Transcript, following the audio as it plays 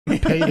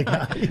Pay the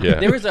guy. Yeah.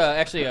 There was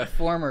actually a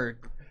former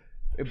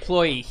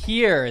employee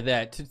here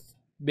that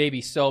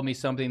maybe sold me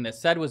something that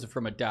said was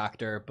from a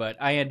doctor, but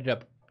I ended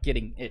up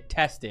getting it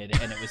tested,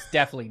 and it was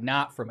definitely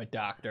not from a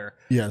doctor.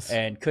 Yes.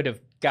 And could have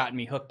gotten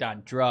me hooked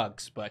on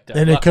drugs, but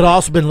and it could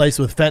also been laced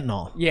with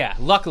fentanyl. Yeah,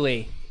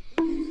 luckily.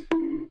 You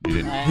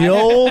didn't. The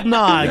old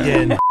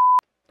noggin.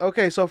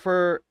 Okay, so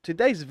for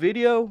today's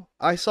video,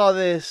 I saw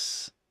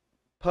this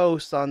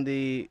post on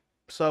the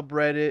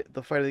subreddit,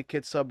 the Fight of the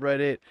Kid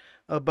subreddit,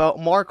 about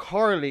Mark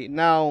Harley.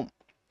 Now,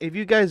 if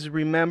you guys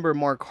remember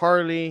Mark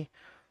Harley,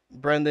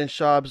 Brendan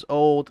Schaub's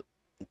old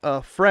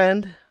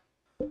friend,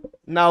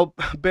 now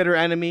bitter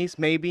enemies,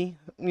 maybe,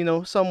 you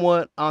know,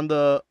 somewhat on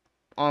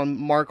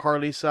Mark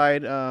Harley's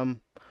side,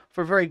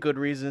 for very good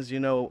reasons, you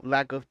know,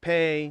 lack of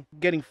pay,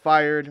 getting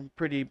fired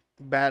pretty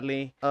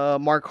badly.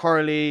 Mark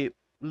Harley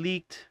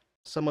leaked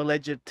some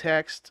alleged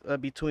text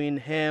between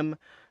him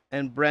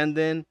and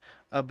Brendan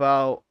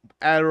about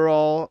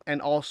Adderall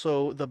and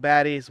also the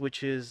baddies,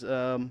 which is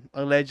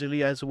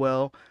allegedly as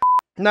well.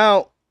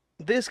 Now,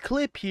 this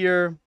clip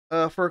here,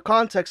 for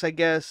context, I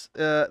guess,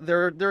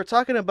 they're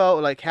talking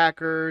about like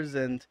hackers,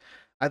 and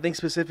I think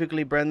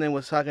specifically Brendan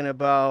was talking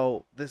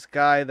about this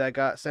guy that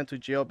got sent to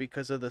jail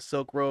because of the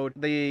Silk Road.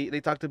 They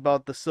talked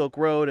about the Silk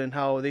Road and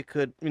how they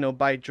could, you know,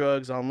 buy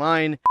drugs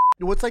online.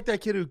 What's like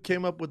that kid who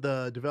came up with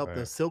developed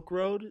the Silk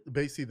Road,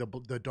 basically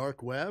the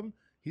dark web?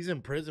 He's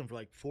in prison for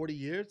like 40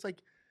 years. It's like,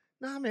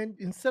 nah, man.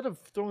 Instead of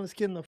throwing this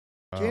kid in the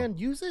can,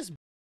 use this.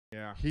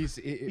 Yeah, he's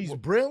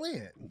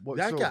brilliant.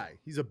 That so, guy,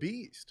 he's a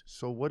beast.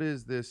 So what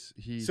is this?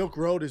 Silk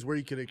Road is where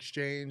you can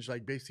exchange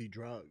like basically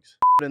drugs.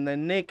 And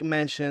then Nick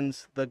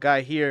mentions the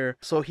guy here.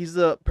 So he's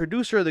the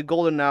producer of the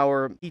Golden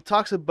Hour. He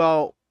talks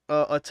about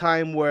a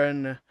time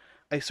when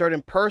a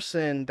certain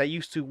person that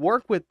used to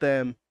work with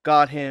them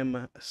got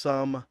him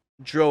some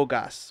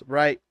drogas,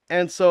 right?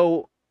 And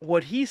so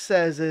what he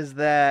says is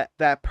that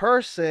that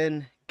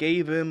person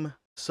gave him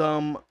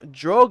some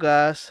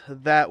drogas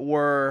that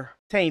were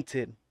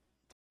tainted.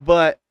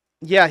 But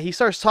yeah, he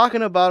starts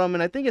talking about them,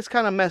 and I think it's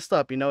kind of messed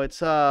up. You know,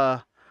 it's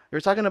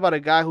you're talking about a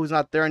guy who's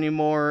not there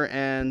anymore,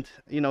 and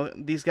you know,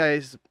 these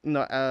guys, you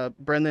know,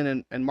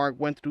 Brendan and Mark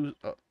went through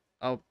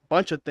a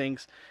bunch of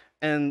things,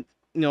 and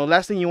you know,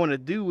 last thing you want to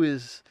do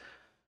is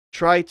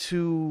try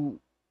to,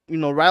 you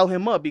know, rile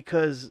him up,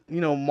 because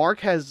you know, Mark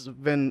has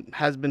been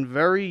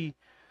very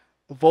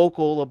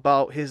vocal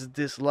about his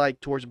dislike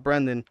towards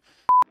Brendan.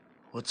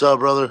 What's up,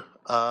 brother?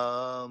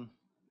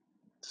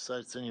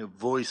 Decided to send you a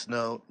voice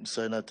note.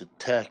 Decided not to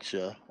text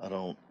you. I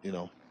don't, you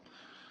know,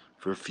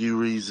 for a few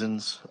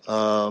reasons.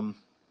 I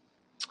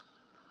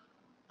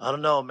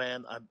don't know,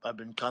 man. I've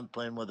been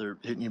contemplating whether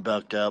hitting you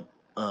back up.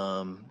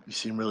 You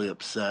seem really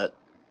upset,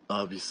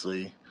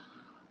 obviously.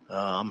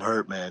 I'm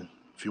hurt, man.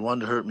 If you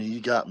wanted to hurt me, you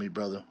got me,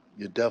 brother.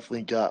 You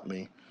definitely got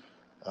me.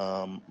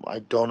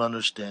 I don't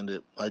understand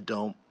it. I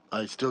don't.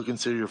 I still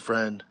consider you a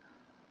friend.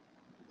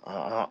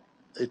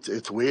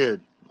 It's weird.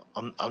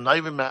 I'm not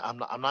even mad. I'm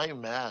not even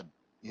mad.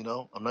 You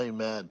know, I'm not even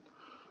mad.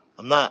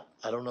 I'm not.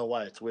 I don't know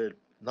why. It's weird.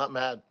 I'm not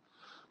mad.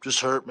 I'm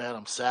just hurt, man.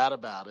 I'm sad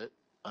about it.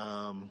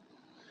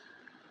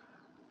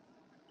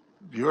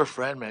 You're a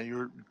friend, man.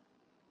 You're a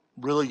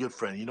really good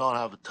friend. You don't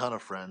have a ton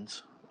of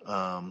friends.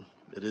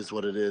 It is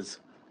what it is.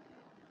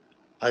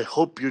 I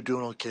hope you're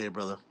doing okay,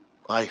 brother.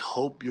 I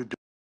hope you're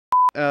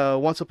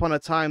doing. Once upon a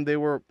time, they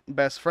were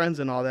best friends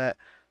and all that.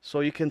 So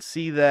you can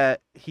see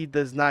that he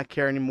does not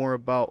care anymore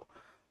about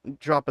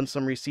dropping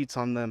some receipts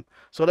on them.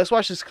 So let's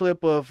watch this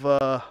clip of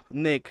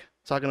Nick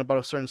talking about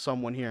a certain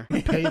someone here.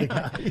 Pay the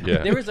guy.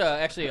 Yeah. There was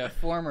actually a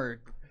former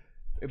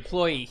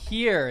employee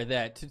here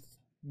that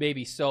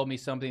maybe sold me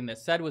something that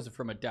said was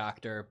from a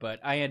doctor, but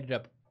I ended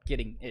up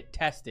getting it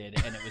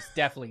tested, and it was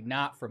definitely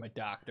not from a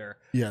doctor.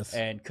 Yes.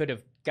 And could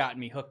have gotten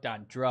me hooked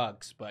on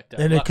drugs, but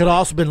and it could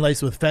also been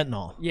laced with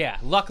fentanyl. Yeah,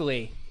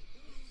 luckily.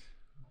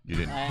 You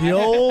didn't. The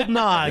old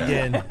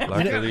noggin.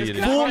 Luckily, you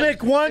didn't. Fool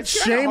Nick once,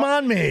 shame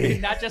on me.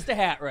 Not just a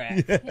hat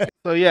rack.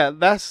 So yeah,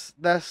 that's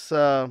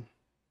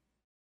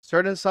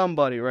certain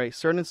somebody, right?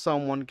 Certain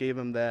someone gave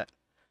him that,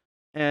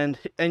 and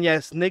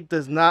yes, Nick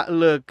does not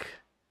look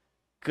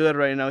good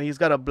right now. He's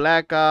got a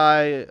black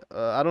eye.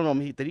 I don't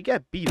know. Did he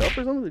get beat up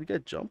or something? Did he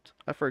get jumped?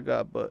 I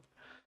forgot, but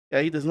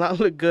yeah, he does not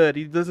look good.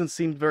 He doesn't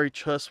seem very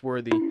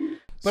trustworthy.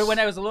 But when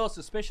I was a little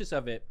suspicious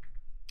of it,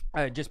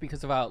 just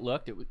because of how it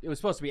looked, it was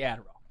supposed to be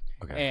Adderall.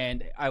 Okay.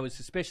 And I was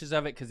suspicious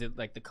of it because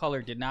like the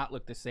color did not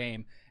look the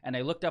same. And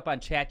I looked up on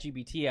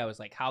ChatGPT. I was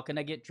like, how can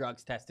I get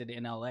drugs tested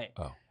in LA?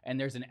 Oh. And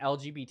there's an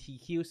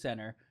LGBTQ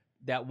center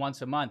that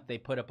once a month they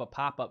put up a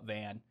pop-up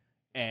van,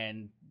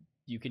 and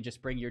you can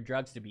just bring your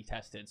drugs to be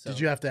tested. So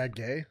did you have to act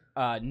gay?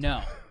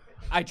 No.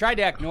 I tried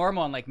to act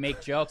normal and like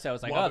make jokes. I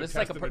was like, While oh, this is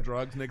like a the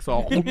drugs. Nick's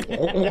all.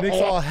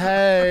 Nick's all,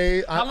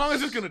 hey. How long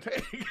is this gonna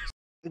take?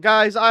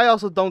 Guys, I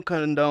also don't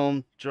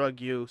condone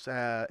drug use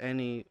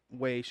any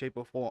way, shape,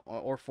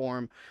 or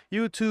form.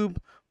 YouTube,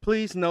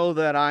 please know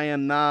that I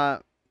am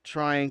not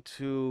trying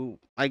to,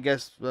 I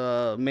guess,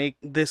 make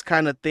this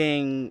kind of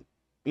thing,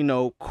 you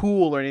know,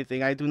 cool or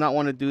anything. I do not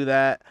want to do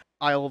that.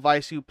 I'll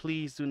advise you,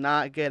 please do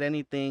not get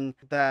anything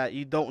that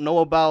you don't know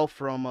about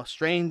from a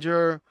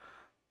stranger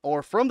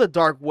or from the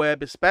dark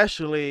web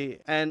especially.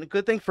 And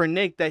good thing for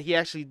Nick that he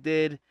actually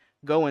did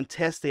go and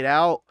test it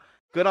out.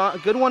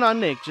 Good one on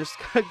Nick. Just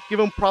give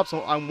him props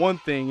on one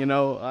thing, you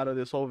know, out of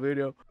this whole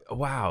video.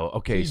 Wow.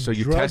 Okay, He so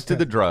you drug tested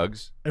the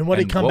drugs, And what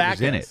did he come back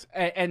was in as?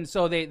 it? And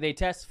so they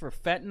test for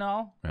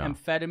fentanyl, Yeah.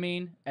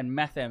 amphetamine, and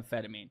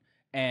methamphetamine.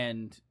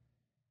 And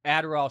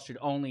Adderall should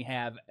only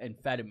have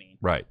amphetamine.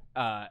 Right.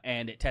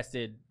 And it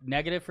tested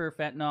negative for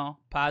fentanyl,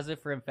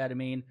 positive for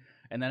amphetamine.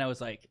 And then I was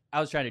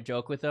trying to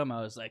joke with them.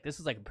 I was like, this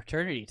is like a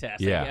paternity test.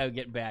 Yeah. I would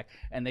get back.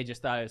 And they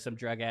just thought it was some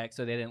drug addict,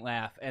 so they didn't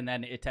laugh. And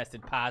then it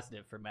tested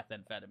positive for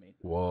methamphetamine.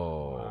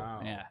 Whoa.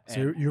 Wow. Yeah.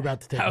 So you're about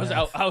to take. I was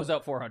meth.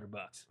 out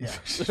 $400. Yeah.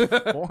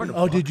 400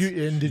 Oh, did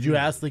bucks. did you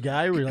ask the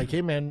guy? Were you like,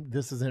 hey man,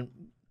 this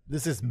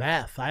is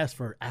meth. I asked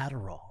for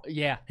Adderall.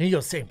 Yeah. And he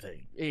goes, same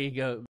thing. There you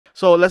go.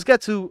 So let's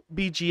get to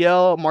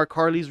BGL, Mark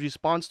Harley's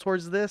response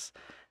towards this.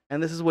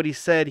 And this is what he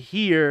said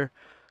here,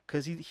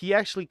 because he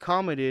actually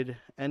commented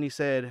and he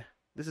said,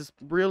 this is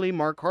really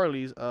Mark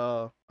Harley's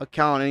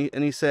account.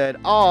 And he said,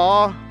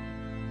 "Aw,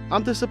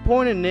 I'm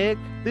disappointed, Nick.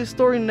 This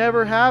story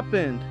never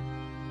happened.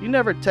 You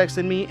never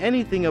texted me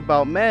anything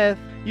about meth.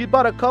 You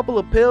bought a couple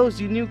of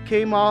pills you knew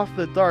came off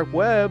the dark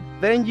web.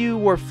 Then you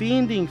were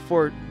fiending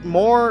for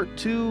more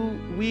 2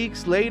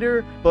 weeks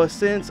later. But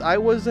since I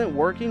wasn't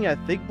working at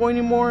Thick Boy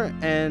anymore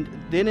and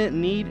didn't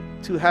need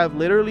to have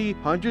literally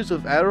hundreds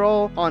of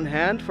Adderall on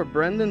hand for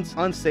Brendan's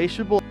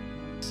unsatiable,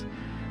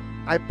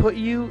 I put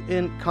you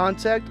in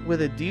contact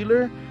with a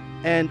dealer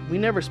and we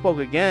never spoke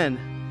again.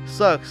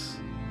 Sucks.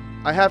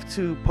 I have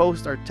to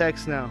post our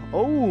text now."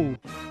 Oh,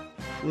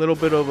 a little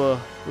bit of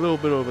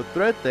a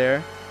threat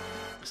there.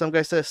 Some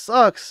guy says,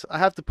 "Sucks. I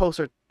have to post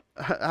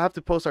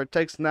our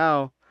text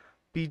now.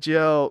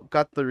 BGL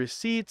got the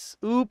receipts.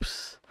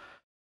 Oops."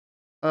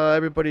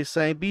 Everybody's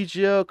saying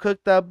BGL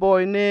cooked that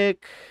boy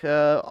Nick.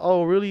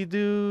 Oh really,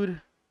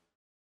 dude?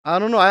 I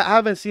don't know. I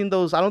haven't seen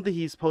those. I don't think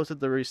he's posted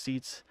the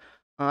receipts.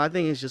 I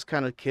think he's just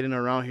kind of kidding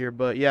around here,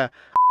 but yeah.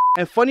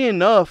 And funny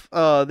enough,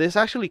 this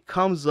actually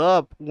comes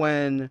up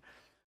when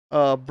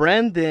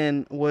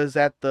Brendan was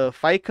at the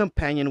Fight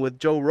Companion with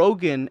Joe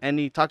Rogan, and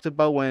he talked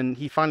about when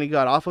he finally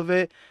got off of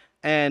it,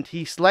 and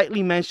he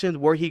slightly mentioned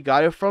where he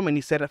got it from, and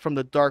he said it from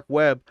the dark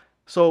web.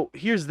 So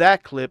here's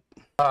that clip.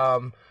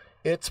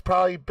 It's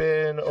probably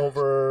been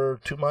over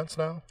 2 months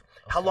now.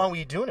 How long were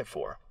you doing it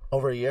for?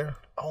 Over a year.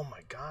 Oh my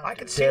god. I dude.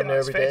 can see it on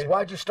his Every face. day.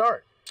 Why'd you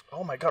start?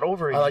 Oh my god,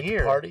 over a I like year.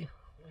 to party.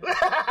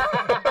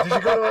 Did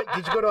you go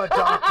to a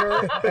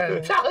doctor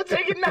and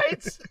Taking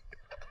nights.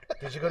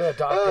 did you go to a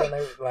doctor and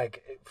they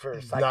like for No, I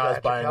was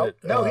psychiatric buying help? it.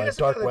 No, he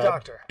doesn't dark go to the web.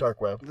 doctor. Dark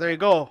web. There you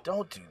go.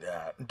 Don't do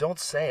that. Don't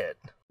say it.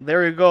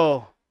 There you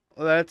go.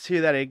 Let's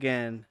hear that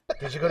again.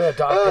 Did you go to a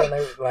doctor and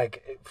they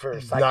like for No, I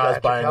was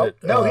psychiatric buying help?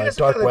 it. No, he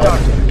doesn't dark go to the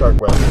doctor. web. Dark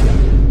web.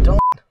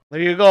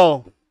 There you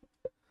go.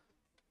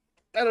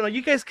 I don't know.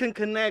 You guys can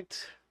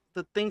connect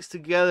the things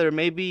together.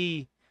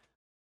 Maybe,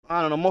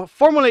 I don't know,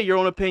 formulate your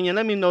own opinion.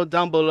 Let me know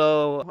down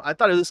below. I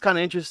thought it was kind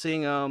of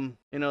interesting. You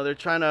know, they're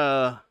trying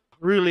to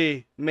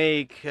really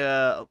make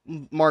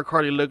Mark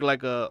Harley look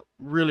like a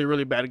really,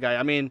 really bad guy.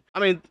 I mean,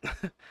 we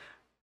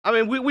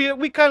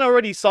kind of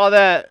already saw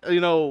that, you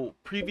know,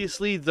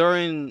 previously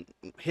during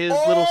his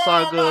little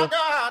saga.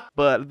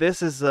 But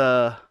this is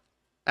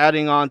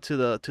adding on to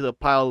the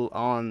pile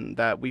on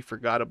that we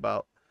forgot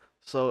about.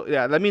 So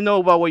yeah, let me know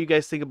about what you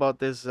guys think about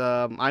this.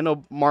 I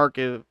know Mark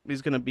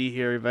is gonna be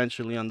here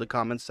eventually on the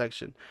comment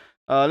section.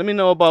 Let me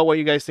know about what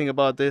you guys think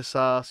about this.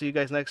 See you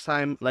guys next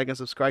time. Like and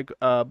subscribe.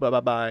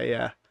 Bye.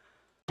 Yeah.